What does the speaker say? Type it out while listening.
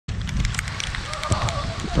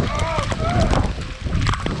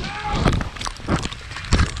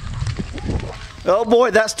Oh boy,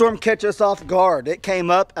 that storm catch us off guard. It came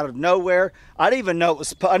up out of nowhere. I didn't even know it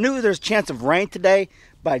was. I knew there's a chance of rain today,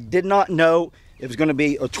 but I did not know it was going to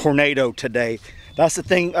be a tornado today. That's the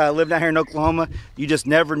thing, living out here in Oklahoma, you just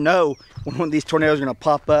never know when one of these tornadoes are going to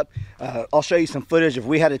pop up. I'll show you some footage if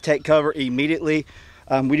we had to take cover immediately.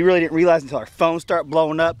 We really didn't realize until our phones start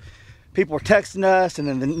blowing up. People were texting us,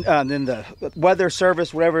 and then the weather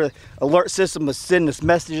service, whatever alert system was sending us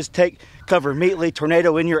messages, take cover immediately,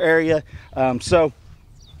 tornado in your area. So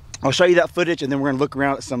I'll show you that footage, and then we're gonna look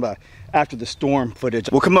around at some after the storm footage.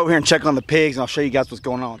 We'll come over here and check on the pigs, and I'll show you guys what's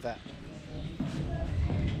going on with that.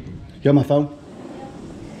 You got my phone?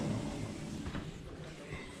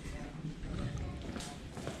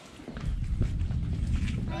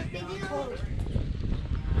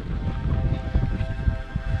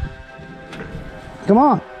 Come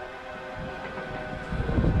on.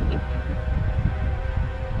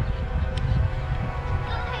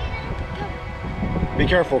 Be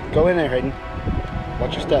careful. Go in there, Hayden.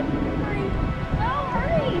 Watch your step.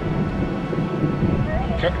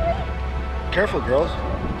 Hurry. Careful, girls.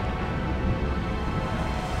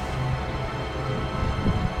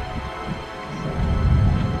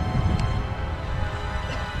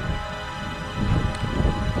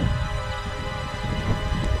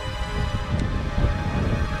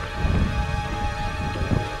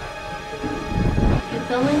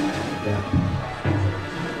 Filming? Yeah.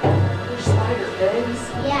 There's spider eggs.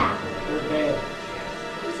 Yeah. They're bad.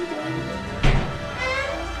 What's he doing?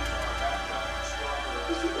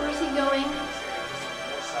 Where's he going?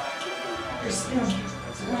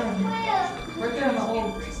 Right there on the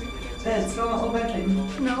old bed. It's on the old bed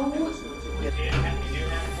thing. No.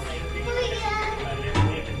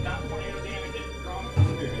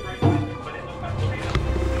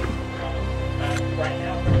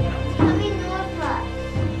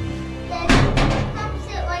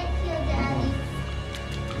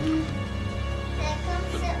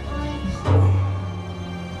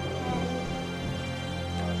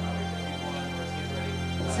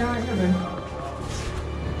 It's not here, man.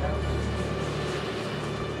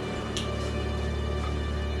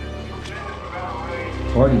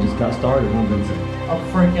 Party just got started, huh, Vincent? I'm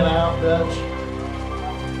freaking out, Dutch.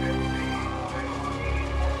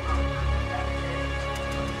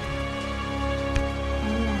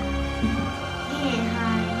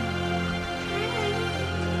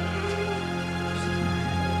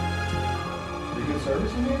 Good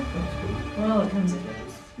service in here? Well, it comes in.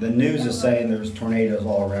 The news is saying there's tornadoes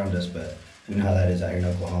all around us, but you know how that is out here in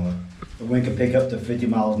Oklahoma. The wind can pick up to 50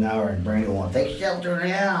 miles an hour, and Brandon wants to take shelter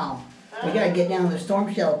now. We gotta get down to the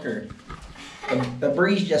storm shelter. The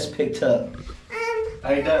breeze just picked up.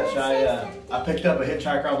 Hey Dutch, I picked up a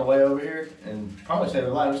hitchhiker on the way over here and probably saved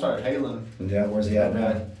a life. We started hailing. Yeah, where's he at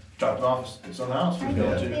now? Dropped him off at some house we was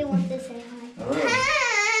going to. They want to say hi. Oh, really?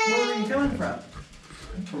 Where are you coming from?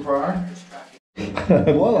 From Pryor.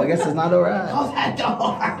 Whoa, I guess it's not alright. Close that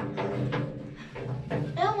door! I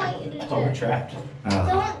don't want you to Oh, we're die. trapped.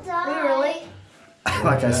 Don't die. Really?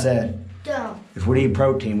 Like I said, Don't. if we need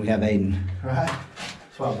protein, we have Aiden. Right?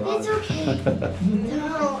 That's why I brought It's it. okay.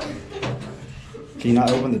 Don't. Can you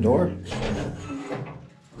not open the door?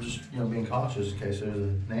 We're just, being cautious in case there's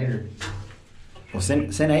a nader. Well, send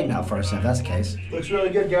Aiden out first if that's the case. Looks really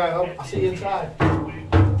good, guy. I'll see you inside.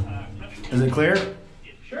 Is it clear?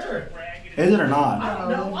 Sure. Is it or not? I don't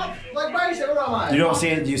know. Like Brady said, what am I? You don't see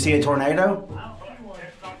it? Do you see a tornado?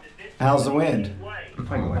 How's the wind?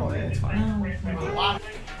 It's fine.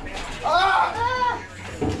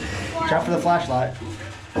 Try for the flashlight.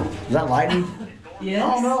 Is that lightning? Yes.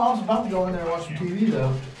 I don't know. I was about to go in there and watch some TV,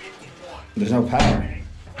 though. There's no power.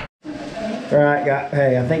 All right,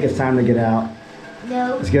 hey, I think it's time to get out.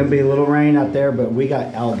 No. It's gonna be a little rain out there, but we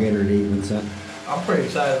got alligator to eat, Vincent. I'm pretty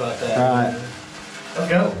excited about that. All right, Let's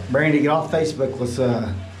go. Brandy, get off Facebook. Let's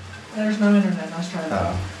There's no internet. Let's try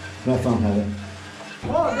that. no phone, Heather.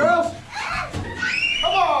 Come on, girls.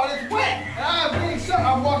 Come on, it's wet. I'm being so.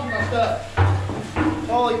 I'm washing my stuff.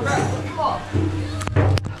 Holy crap. Come on.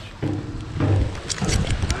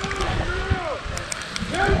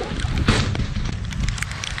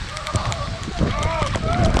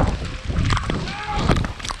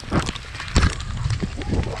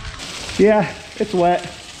 Yeah, it's wet.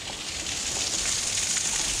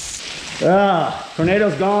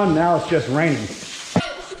 Tornado's gone. Now it's just raining.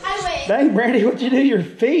 I win. Dang, Brandy, what'd you do to your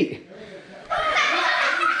feet? Look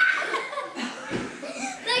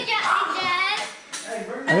at me,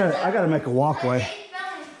 Dad. I gotta make a walkway.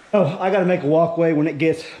 Oh, I gotta make a walkway when it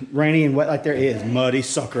gets rainy and wet like there is. Muddy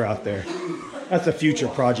sucker out there. That's a future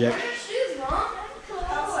project. Shoes, Mom.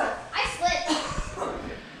 I slipped.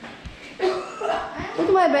 Look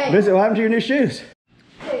at my bag. Vincent, what happened to your new shoes?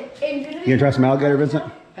 You gonna try some alligator,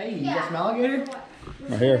 Vincent? Hey, you got some alligator?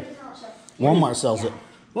 Right here. Walmart sells it.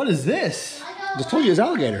 What is this? Just told you it's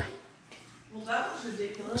alligator. Well, that was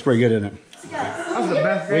ridiculous. It's pretty good, isn't it? That's the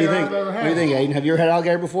best What do you gator think? I've ever What had. do you think, Aiden? Have you ever had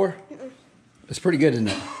alligator before? It's pretty good, isn't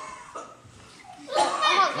it?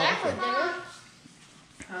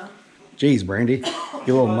 Jeez, Brandy.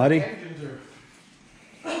 You a little muddy?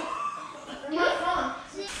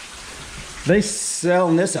 They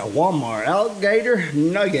selling this at Walmart. Alligator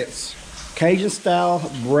nuggets. Cajun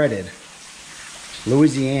style breaded.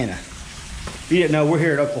 Louisiana. If you didn't know, we're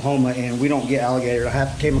here in Oklahoma and we don't get alligator.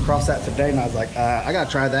 I came across that today and I was like, I gotta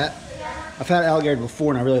try that. I've had alligator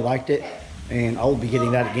before and I really liked it. And I will be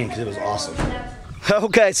getting that again because it was awesome.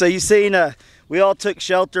 Okay, so you seen, we all took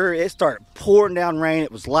shelter. It started pouring down rain.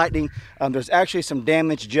 It was lightning. There's actually some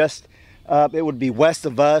damage just it would be west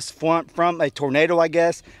of us from a tornado, I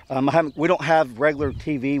guess. We don't have regular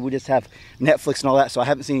TV. We just have Netflix and all that, so I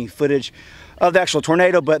haven't seen any footage of the actual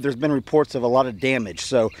tornado, but there's been reports of a lot of damage.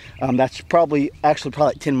 So that's probably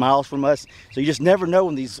like 10 miles from us. So you just never know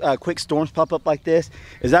when these quick storms pop up like this.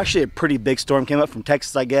 It's actually a pretty big storm. Came up from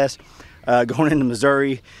Texas, I guess, going into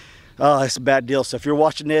Missouri. Oh, it's a bad deal. So if you're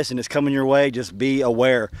watching this and it's coming your way, just be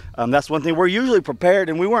aware. That's one thing. We're usually prepared,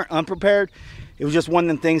 and we weren't unprepared. It was just one of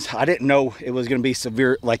them things I didn't know it was going to be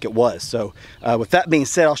severe like it was. So with that being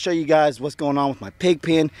said, I'll show you guys what's going on with my pig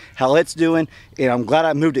pen, how it's doing, and I'm glad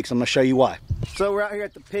I moved it because I'm going to show you why. So we're out here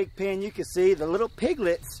at the pig pen. You can see the little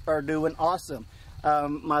piglets are doing awesome.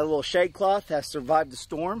 My little shade cloth has survived the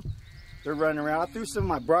storm. They're running around. I threw some of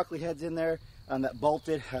my broccoli heads in there that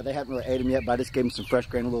bolted. They haven't really ate them yet, but I just gave them some fresh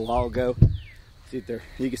grain a little while ago. See if they're,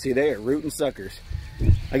 you can see they are rooting suckers.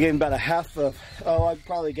 I gave them about a half of, I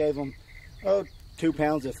probably gave them 2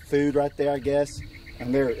 pounds of food right there, I guess.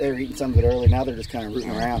 And they're eating some of it early. Now they're just kind of rooting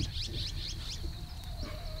around.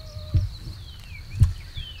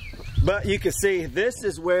 But you can see this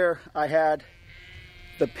is where I had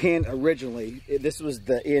the pen originally. This was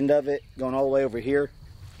the end of it going all the way over here.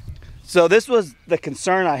 So this was the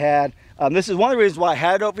concern I had. This is one of the reasons why I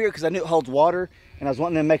had it over here, because I knew it holds water, and I was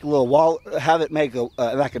wanting to make a little wall, have it make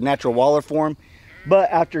like a natural waller form.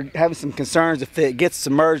 But after having some concerns, if it gets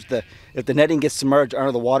submerged, if the netting gets submerged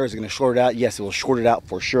under the water, is it going to short it out? Yes, it will short it out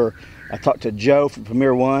for sure. I talked to Joe from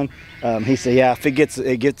Premier One. He said, yeah, if it gets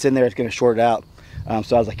in there, it's going to short it out.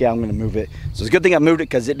 So I was like, yeah, I'm going to move it. So it's a good thing I moved it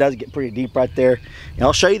because it does get pretty deep right there. And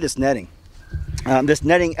I'll show you this netting. This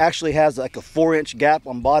netting actually has like a 4-inch gap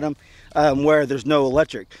on bottom where there's no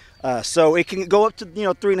electric. So it can go up to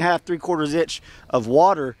 3.5, 3/4 inch of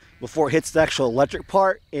water before it hits the actual electric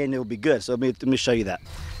part, and it'll be good. So let me show you that.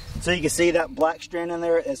 So you can see that black strand in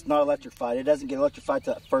there. It's not electrified. It doesn't get electrified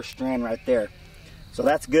to that first strand right there. So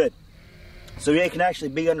that's good. So it can actually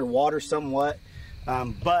be underwater somewhat,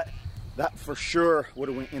 but that for sure would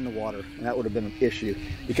have went in the water, and that would have been an issue,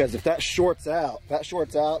 because if that shorts out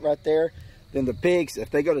right there, then the pigs,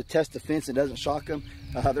 if they go to test the fence, it doesn't shock them,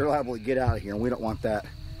 they're liable to get out of here, and we don't want that.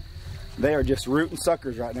 They are just rooting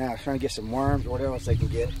suckers right now, trying to get some worms or whatever else they can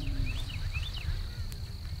get.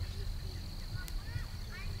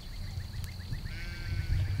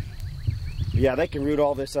 Yeah, they can root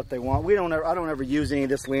all this up they want. I don't ever use any of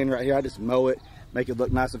this land right here. I just mow it, make it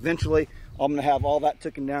look nice. Eventually, I'm gonna have all that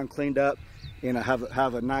taken down, cleaned up, and I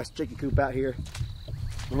have a nice chicken coop out here.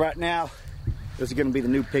 But right now, this is gonna be the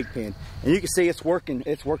new pig pen, and you can see it's working.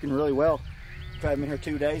 It's working really well. I've had them in here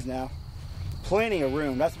 2 days now. Plenty of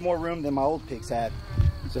room. That's more room than my old pigs had.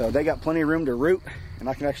 So they got plenty of room to root, and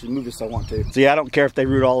I can actually move this if I want to. So yeah, I don't care if they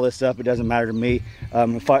root all this up. It doesn't matter to me.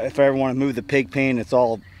 If I ever want to move the pig pen, it's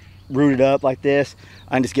all rooted up like this.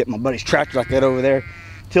 I can just get my buddy's tractor like that over there,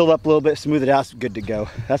 tilled up a little bit, smooth it out, it's good to go.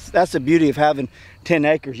 That's the beauty of having 10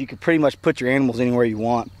 acres. You can pretty much put your animals anywhere you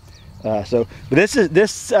want. But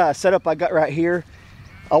this setup I got right here.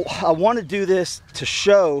 I want to do this to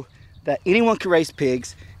show that anyone can raise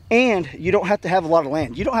pigs, and you don't have to have a lot of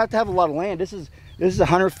land. You don't have to have a lot of land. This is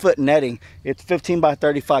 100-foot netting. It's 15 by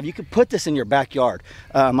 35. You could put this in your backyard.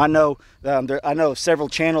 I know several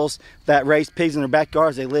channels that raise pigs in their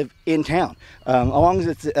backyards. They live in town. As long as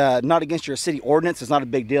it's not against your city ordinance, it's not a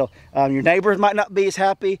big deal. Your neighbors might not be as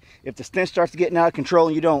happy if the stench starts getting out of control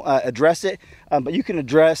and you don't address it. But you can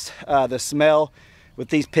address the smell with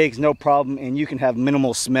these pigs, no problem, and you can have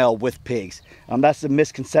minimal smell with pigs. That's the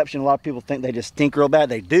misconception. A lot of people think they just stink real bad.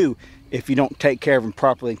 They do if you don't take care of them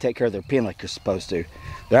properly and take care of their pen like you're supposed to.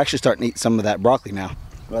 They're actually starting to eat some of that broccoli now.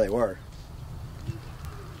 Well, they were.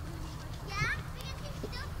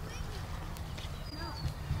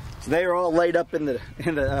 So they are all laid up in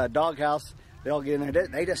the doghouse. They all get in there.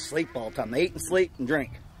 They just sleep all the time. They eat and sleep and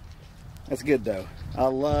drink. That's good though. I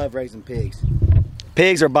love raising pigs.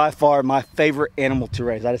 Pigs are by far my favorite animal to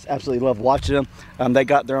raise. I just absolutely love watching them. They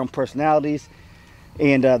got their own personalities,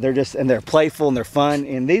 and they're playful and they're fun.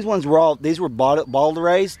 And these ones were ball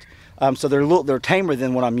raised, so they're tamer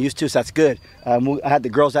than what I'm used to. So that's good. I had the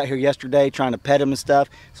girls out here yesterday trying to pet them and stuff.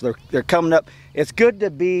 So they're coming up. It's good to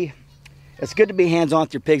be hands-on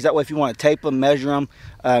with your pigs. That way, if you want to tape them, measure them,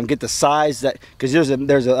 get the size because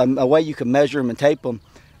there's a way you can measure them and tape them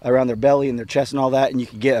around their belly and their chest and all that, and you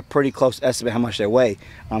can get a pretty close estimate how much they weigh.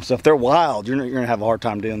 So if they're wild, you're gonna have a hard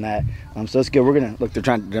time doing that. So it's good. We're gonna look.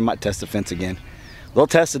 They might test the fence again. They'll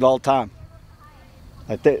test it all the time.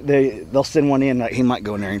 Like they'll send one in. Like he might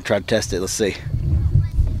go in there and try to test it. Let's see.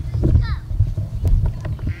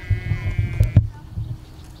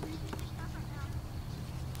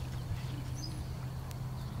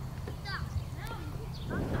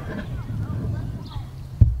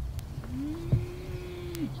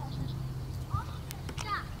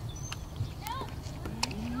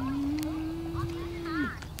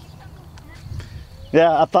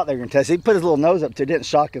 Yeah, I thought they were gonna test it. He put his little nose up to it, didn't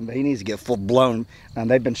shock him, but he needs to get full blown.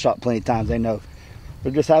 They've been shot plenty of times. They know.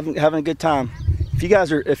 They're just having a good time. If you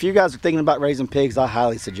guys are thinking about raising pigs, I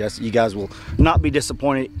highly suggest it. You guys will not be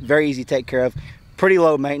disappointed. Very easy to take care of. Pretty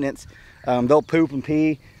low maintenance. They'll poop and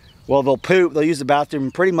pee. Well, they'll poop. They'll use the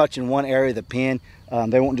bathroom pretty much in one area of the pen.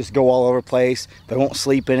 They won't just go all over the place. They won't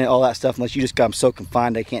sleep in it, all that stuff, unless you just got them so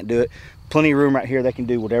confined they can't do it. Plenty of room right here. They can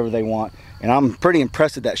do whatever they want. And I'm pretty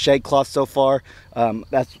impressed with that shade cloth so far. I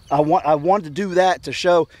wanted to do that to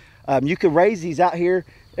show you could raise these out here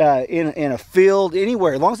in a field,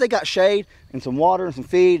 anywhere. As long as they got shade and some water and some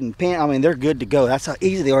feed and pen, I mean, they're good to go. That's how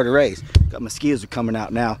easy they are to raise. Got mosquitoes are coming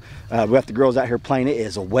out now. We got the girls out here playing. It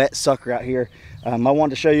is a wet sucker out here. I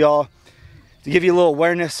wanted to show y'all, to give you a little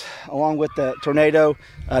awareness along with the tornado.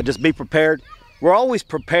 Just be prepared. We're always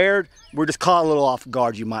prepared. We're just caught a little off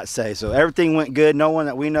guard, you might say. So everything went good. No one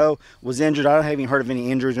that we know was injured. I haven't even heard of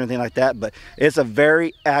any injuries or anything like that, but it's a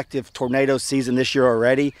very active tornado season this year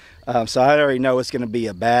already. So I already know it's going to be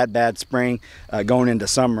a bad spring going into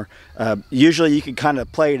summer. Usually you can kind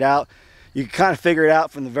of play it out. You can kind of figure it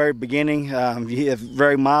out from the very beginning. If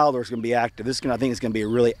very mild or it's going to be active. I think it's going to be a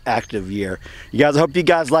really active year. You guys, I hope you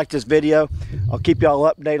guys liked this video. I'll keep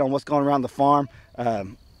y'all updated on what's going around the farm.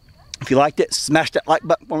 If you liked it, smash that like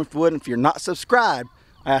button for me if you would. And if you're not subscribed,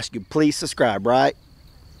 I ask you please subscribe right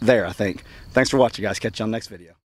there, I think. Thanks for watching, guys. Catch you on the next video.